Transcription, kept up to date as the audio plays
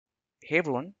Hey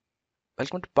everyone,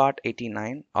 welcome to part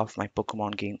 89 of my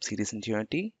Pokemon game series in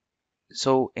Unity.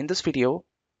 So in this video,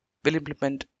 we'll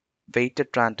implement weighted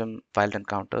random wild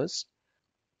encounters.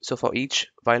 So for each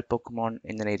wild Pokemon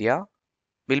in an area,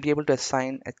 we'll be able to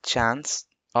assign a chance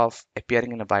of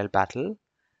appearing in a wild battle.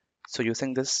 So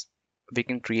using this, we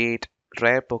can create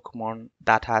rare Pokemon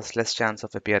that has less chance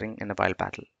of appearing in a wild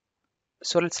battle.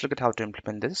 So let's look at how to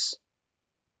implement this.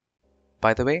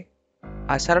 By the way,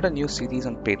 I started a new series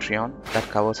on Patreon that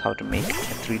covers how to make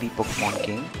a 3D Pokemon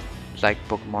game like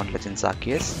Pokemon Legends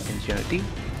Arceus in Unity.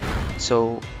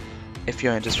 So if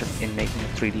you're interested in making a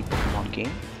 3D Pokemon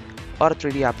game or a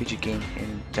 3D RPG game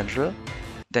in general,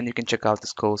 then you can check out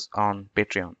this course on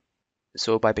Patreon.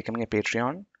 So by becoming a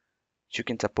Patreon, you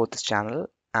can support this channel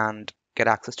and get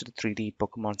access to the 3D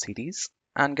Pokemon series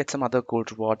and get some other cool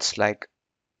rewards like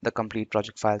the complete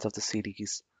project files of the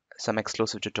series, some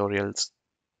exclusive tutorials,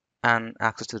 and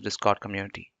access to the Discord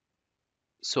community.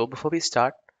 So before we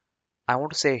start, I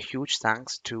want to say a huge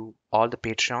thanks to all the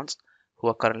Patreons who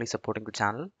are currently supporting the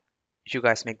channel. You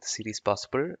guys make the series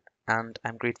possible, and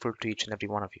I'm grateful to each and every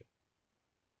one of you.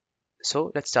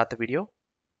 So let's start the video.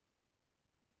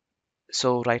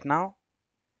 So right now,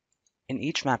 in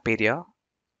each map area,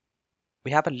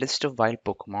 we have a list of wild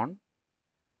Pokemon,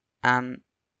 and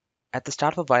at the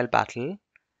start of a wild battle,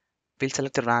 we'll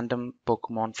select a random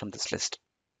Pokemon from this list,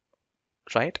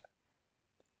 right?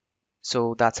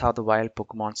 So that's how the wild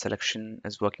Pokemon selection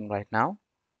is working right now.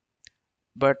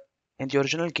 But in the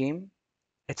original game,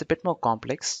 it's a bit more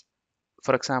complex.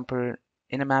 For example,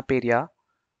 in a map area,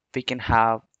 we can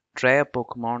have rare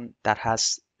Pokemon that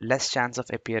has less chance of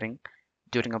appearing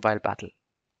during a wild battle,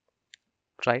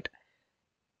 right?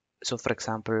 So for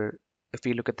example, if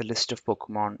we look at the list of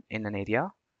Pokemon in an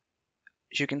area,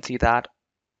 you can see that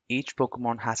each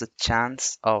Pokemon has a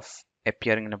chance of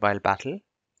appearing in a wild battle.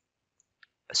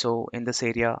 So in this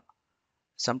area,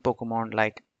 some Pokemon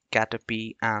like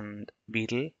Caterpie and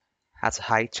Beetle has a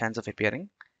high chance of appearing.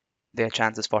 Their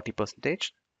chance is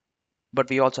 40%. But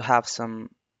we also have some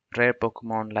rare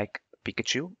Pokemon like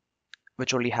Pikachu,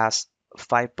 which only has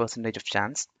 5% of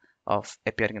chance of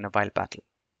appearing in a wild battle.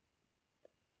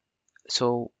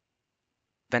 So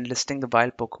when listing the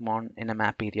wild Pokemon in a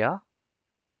map area,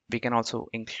 we can also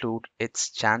include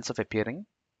its chance of appearing.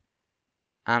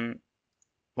 And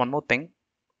one more thing,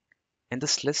 in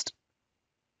this list,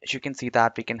 you can see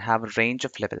that we can have a range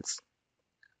of levels,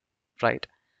 right?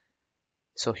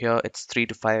 So here it's 3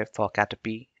 to 5 for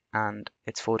Caterpie and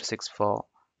it's 4 to 6 for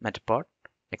Metapod,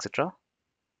 etc.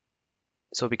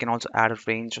 So we can also add a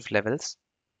range of levels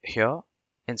here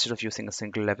instead of using a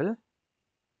single level.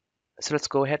 So let's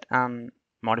go ahead and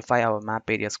modify our map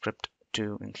area script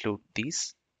to include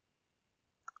these.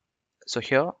 So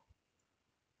here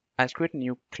I'll create a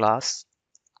new class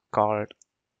called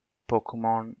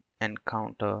Pokemon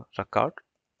Encounter Record.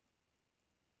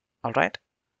 Alright,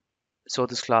 so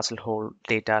this class will hold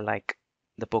data like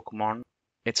the Pokemon,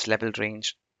 its level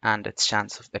range, and its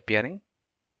chance of appearing.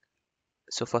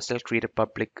 So first I'll create a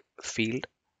public field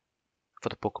for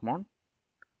the Pokemon.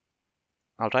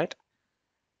 Alright,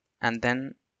 and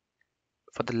then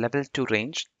for the level 2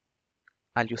 range,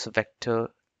 I'll use a vector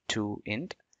to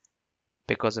int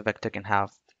because a vector can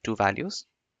have two values.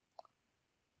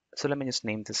 So let me just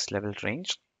name this level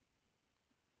range.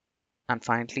 And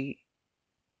finally,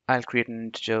 I'll create an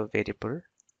integer variable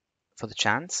for the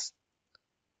chance.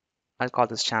 I'll call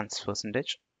this chance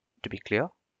percentage to be clear.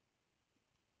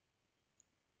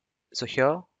 So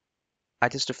here, I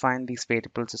just define these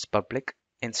variables as public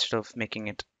instead of making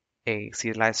it a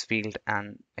serialized field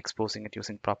and exposing it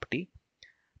using property,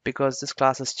 because this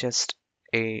class is just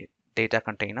a data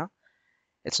container.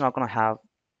 It's not going to have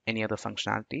any other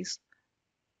functionalities.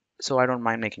 So I don't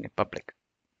mind making it public.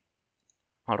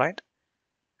 All right.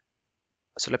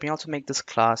 So let me also make this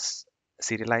class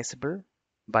serializable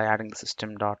by adding the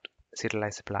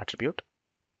system.serializable attribute.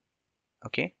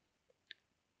 Okay.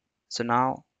 So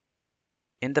now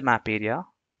in the map area,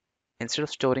 instead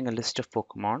of storing a list of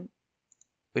Pokemon,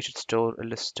 we should store a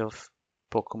list of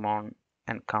Pokemon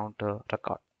encounter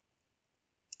record.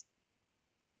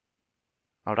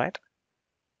 All right.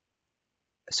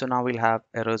 So now we'll have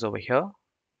errors over here.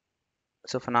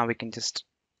 So for now, we can just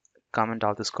comment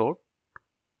all this code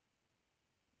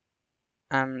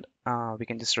and we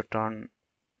can just return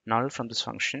null from this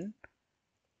function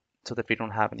so that we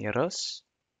don't have any errors.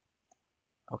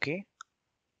 Okay.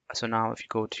 So now if you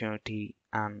go to Unity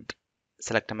and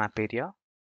select a map area,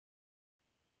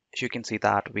 you can see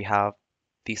that we have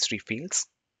these three fields.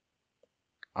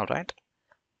 All right.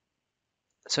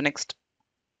 So next,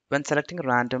 when selecting a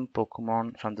random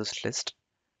Pokemon from this list,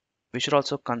 we should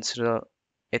also consider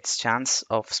its chance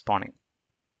of spawning,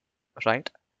 right?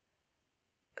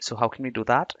 So how can we do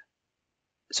that?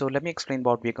 So let me explain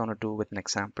what we're going to do with an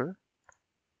example.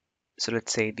 So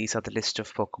let's say these are the list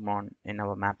of Pokemon in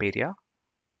our map area.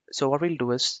 So what we'll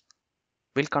do is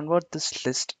we'll convert this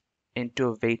list into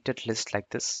a weighted list like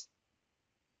this.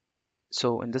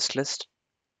 So in this list,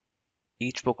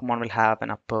 each Pokemon will have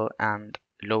an upper and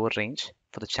lower range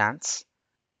for the chance.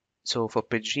 So for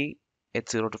Pidgey,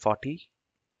 it's 0 to 40.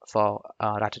 For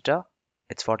Rattata,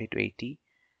 it's 40 to 80.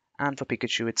 And for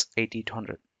Pikachu, it's 80 to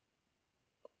 100.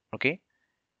 Okay.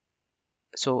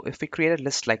 So if we create a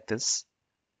list like this,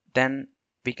 then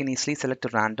we can easily select a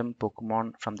random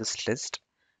Pokemon from this list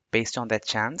based on their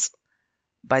chance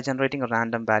by generating a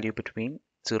random value between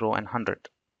 0 and 100,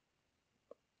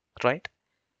 right?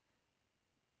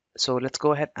 So let's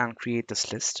go ahead and create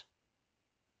this list.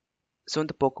 So in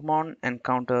the Pokemon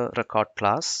Encounter Record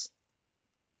class,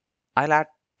 I'll add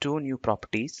two new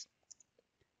properties.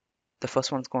 The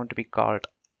first one's going to be called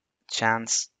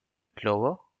chance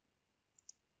lower.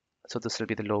 So this will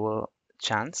be the lower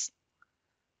chance.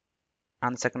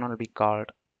 And the second one will be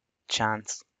called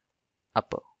chance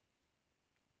upper.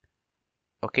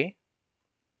 Okay.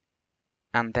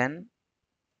 And then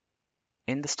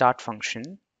in the start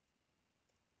function,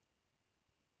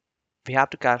 we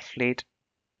have to calculate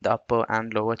the upper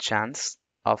and lower chance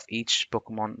of each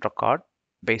Pokemon record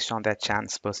based on their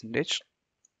chance percentage.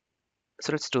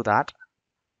 So let's do that.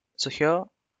 So here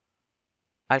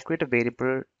I'll create a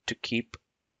variable to keep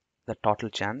the total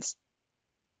chance.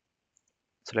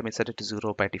 So let me set it to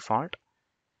 0 by default.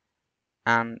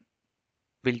 And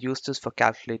we'll use this for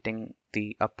calculating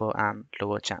the upper and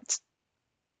lower chance.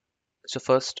 So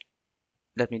first,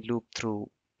 let me loop through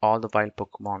all the wild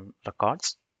Pokemon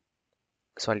records.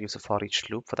 So I'll use a for each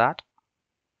loop for that.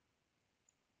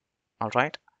 All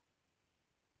right.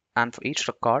 And for each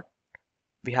record,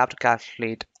 we have to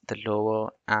calculate the lower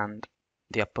and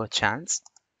the upper chance.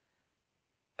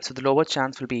 So the lower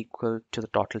chance will be equal to the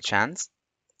total chance,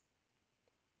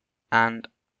 and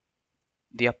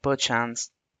the upper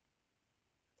chance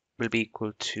will be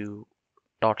equal to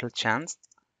total chance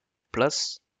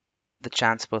plus the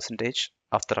chance percentage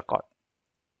of the record.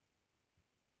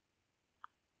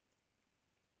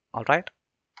 All right.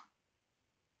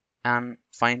 And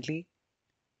finally,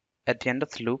 at the end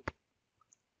of the loop,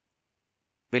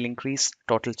 we'll increase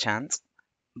total chance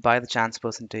by the chance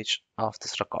percentage of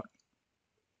this record.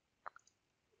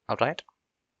 All right.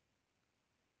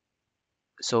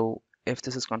 So if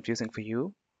this is confusing for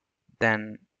you,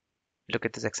 then look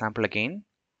at this example again.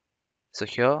 So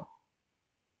here,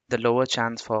 the lower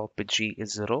chance for Pidgey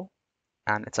is 0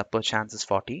 and its upper chance is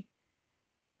 40.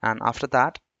 And after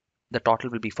that, the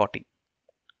total will be 40,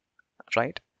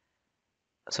 right?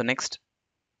 So next,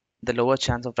 the lower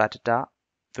chance of Rattata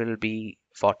will be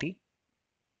 40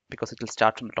 because it will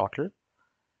start from the total,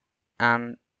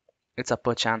 and its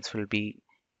upper chance will be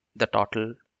the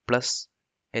total plus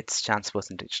its chance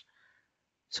percentage.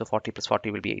 So 40 plus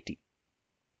 40 will be 80.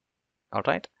 All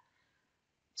right.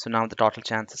 So now the total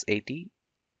chance is 80,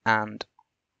 and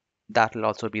that will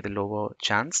also be the lower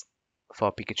chance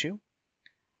for Pikachu,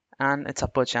 and its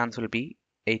upper chance will be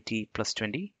 80 plus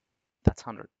 20. That's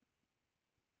 100.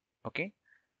 Okay.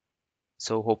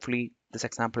 So hopefully this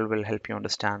example will help you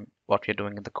understand what we're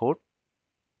doing in the code.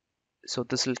 So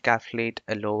this will calculate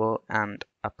a lower and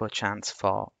upper chance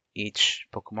for each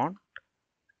Pokemon.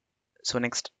 So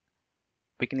next,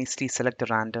 we can easily select a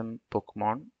random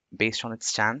Pokemon based on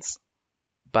its chance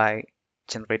by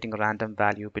generating a random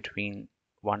value between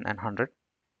 1 and 100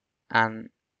 and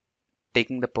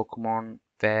taking the Pokemon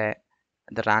where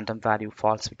the random value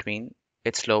falls between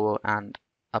its lower and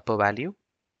upper value.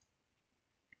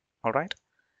 All right.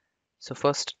 So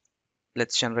first,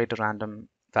 let's generate a random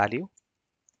value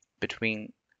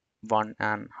between 1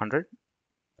 and 100.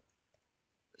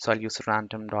 So I'll use a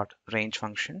random.range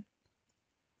function.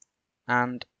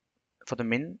 And for the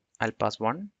min, I'll pass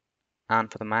 1.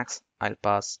 And for the max, I'll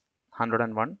pass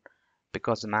 101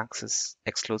 because the max is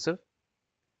exclusive.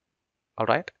 All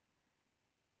right.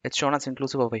 It's shown as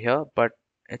inclusive over here, but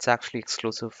it's actually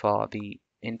exclusive for the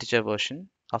integer version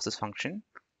of this function,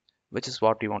 which is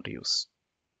what we want to use.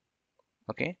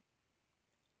 Okay.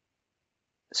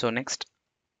 So next,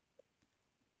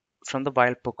 from the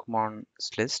wild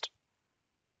Pokemon's list,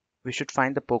 we should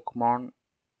find the Pokemon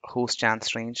whose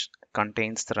chance range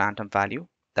contains the random value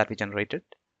that we generated.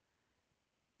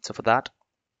 So for that,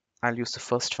 I'll use the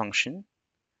first function.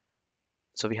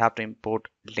 So we have to import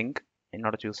link in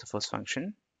order to use the first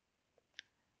function.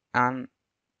 And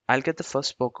I'll get the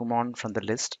first Pokemon from the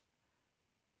list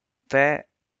where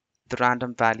the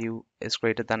random value is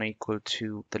greater than or equal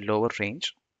to the lower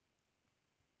range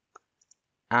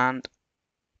and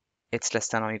it's less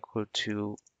than or equal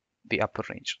to the upper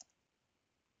range.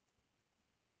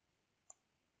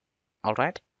 All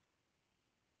right.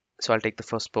 So I'll take the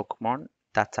first Pokemon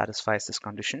that satisfies this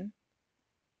condition.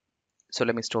 So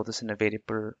let me store this in a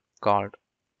variable called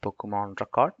Pokemon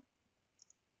record.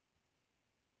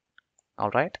 All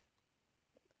right.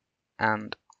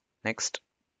 And next,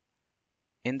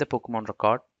 in the Pokemon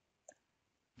record,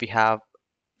 we have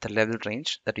the level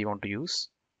range that we want to use.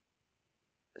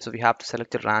 So we have to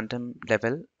select a random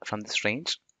level from this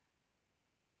range.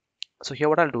 So here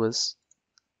what I'll do is,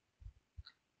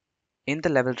 in the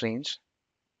level range,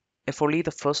 if only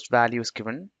the first value is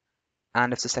given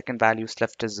and if the second value is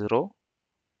left as 0,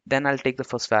 then I'll take the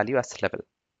first value as the level.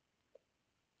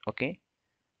 Okay.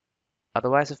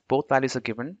 Otherwise, if both values are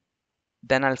given,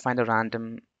 then I'll find a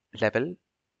random level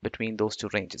between those two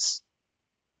ranges.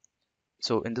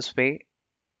 So in this way,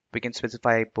 we can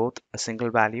specify both a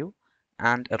single value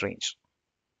and a range.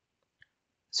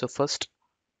 So first,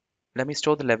 let me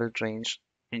store the level range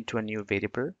into a new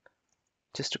variable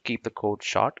just to keep the code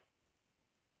short.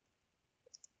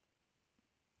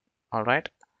 All right.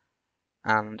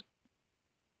 And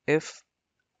if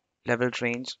level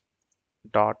range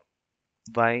dot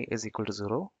y is equal to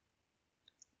 0,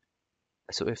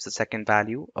 so if the second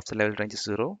value of the level range is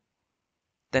 0,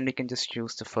 then we can just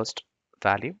use the first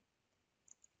value.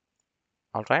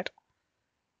 All right.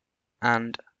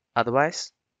 And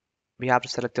otherwise, we have to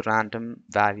select a random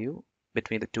value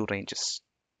between the two ranges,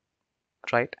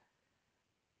 right?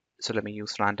 So let me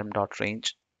use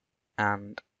random.range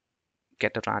and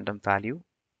get a random value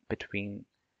between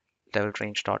level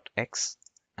range.x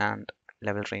and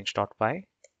level range.y.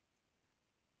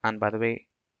 And by the way,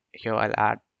 here I'll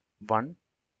add 1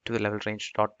 to the level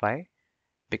range.y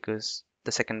because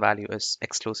the second value is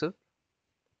exclusive.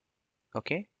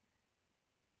 Okay,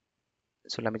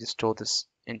 so let me just store this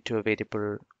into a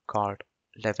variable called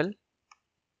level.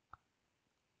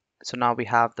 So now we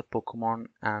have the Pokemon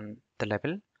and the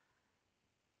level.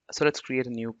 So let's create a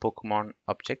new Pokemon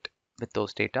object with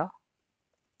those data.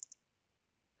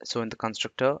 So in the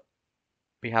constructor,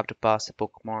 we have to pass the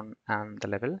Pokemon and the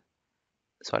level.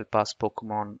 So I'll pass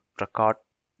Pokemon record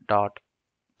dot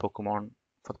Pokemon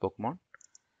for the Pokemon.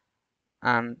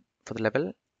 And for the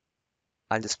level,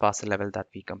 I'll just pass the level that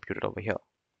we computed over here.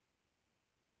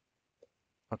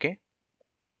 Okay.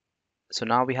 So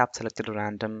now we have selected a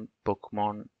random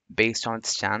Pokemon based on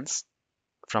its chance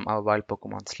from our wild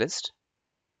Pokemon's list.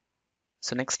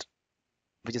 So next,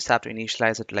 we just have to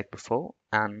initialize it like before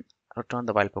and return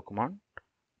the wild Pokemon.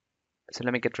 So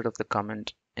let me get rid of the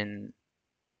comment in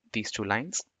these two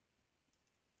lines.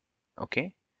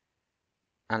 Okay.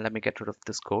 And let me get rid of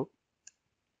this code.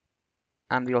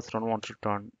 And we also don't want to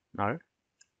return null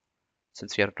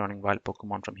since we are returning wild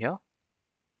Pokemon from here.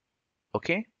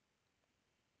 Okay.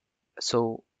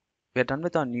 So we're done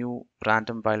with our new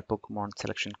random wild Pokemon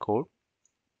selection code.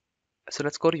 So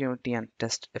let's go to Unity and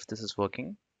test if this is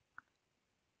working.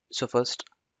 So first,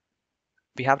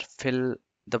 we have to fill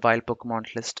the wild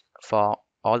Pokemon list for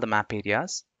all the map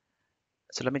areas.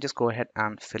 So let me just go ahead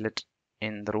and fill it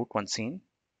in the Route 1 scene.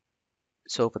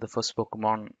 So for the first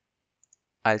Pokemon,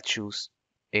 I'll choose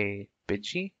a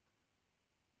Pidgey.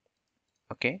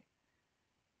 Okay.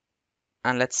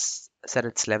 And let's set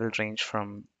its level range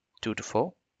from 2 to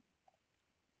 4.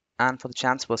 And for the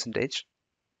chance percentage,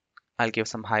 I'll give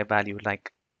some high value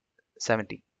like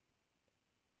 70.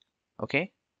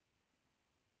 Okay.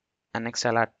 And next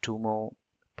I'll add 2 more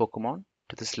Pokemon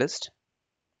to this list.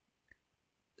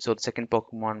 So the second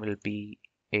Pokemon will be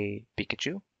a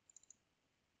Pikachu.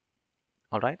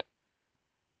 All right.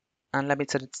 And let me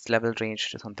set its level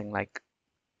range to something like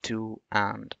 2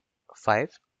 and 5.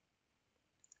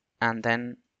 And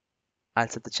then I'll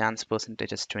set the chance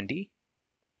percentage as 20.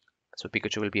 So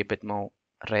Pikachu will be a bit more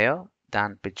rare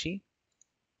than Pidgey.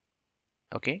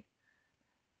 Okay.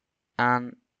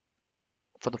 And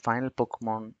for the final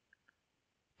Pokemon,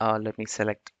 let me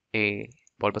select a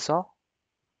Bulbasaur.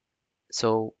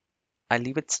 So I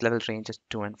leave its level range as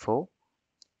 2 and 4.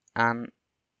 And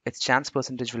its chance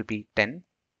percentage will be 10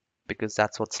 because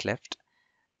that's what's left.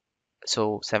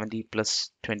 So 70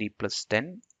 plus 20 plus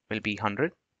 10 will be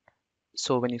 100.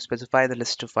 So when you specify the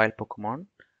list of wild Pokemon,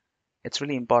 it's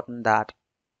really important that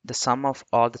the sum of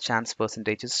all the chance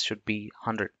percentages should be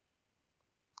 100,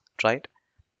 right?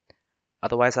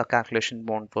 Otherwise, our calculation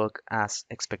won't work as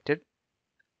expected.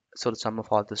 So the sum of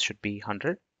all this should be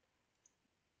 100.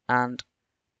 And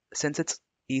since it's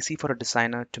easy for a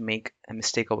designer to make a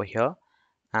mistake over here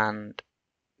and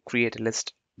create a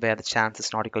list where the chance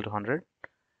is not equal to 100,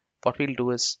 what we'll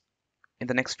do is in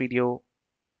the next video,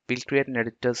 we'll create an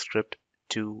editor script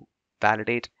to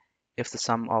validate if the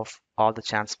sum of all the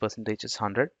chance percentage is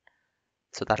 100.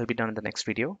 So that'll be done in the next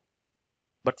video.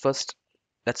 But first,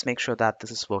 let's make sure that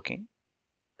this is working.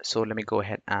 So let me go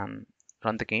ahead and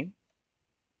run the game.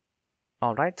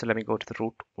 All right, so let me go to the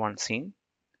route 1 scene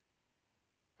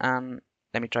and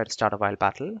let me try to start a wild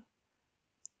battle.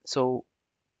 So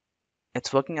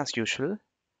it's working as usual.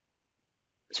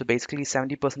 So basically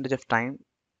 70% of time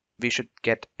we should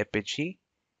get a Pidgey.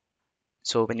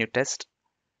 So when you test,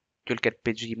 you'll get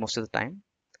Pidgey most of the time.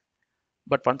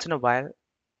 But once in a while,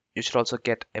 you should also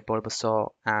get a Bulbasaur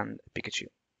and a Pikachu.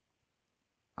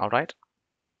 Alright,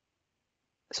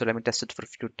 so let me test it for a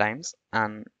few times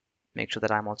and make sure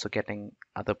that I'm also getting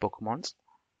other Pokemons.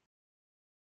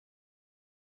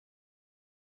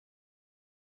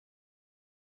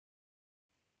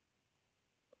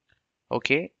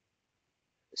 Okay,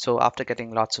 so after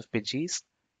getting lots of Pidgeys,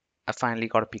 I finally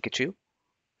got a Pikachu.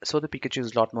 So the Pikachu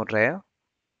is a lot more rare.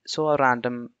 So our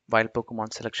random wild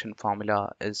Pokemon selection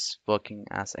formula is working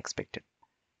as expected.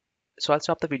 So I'll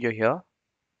stop the video here.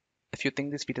 If you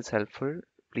think this video is helpful,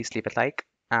 please leave a like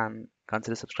and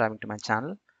consider subscribing to my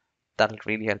channel. That'll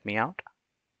really help me out.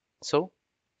 So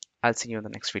I'll see you in the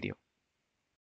next video.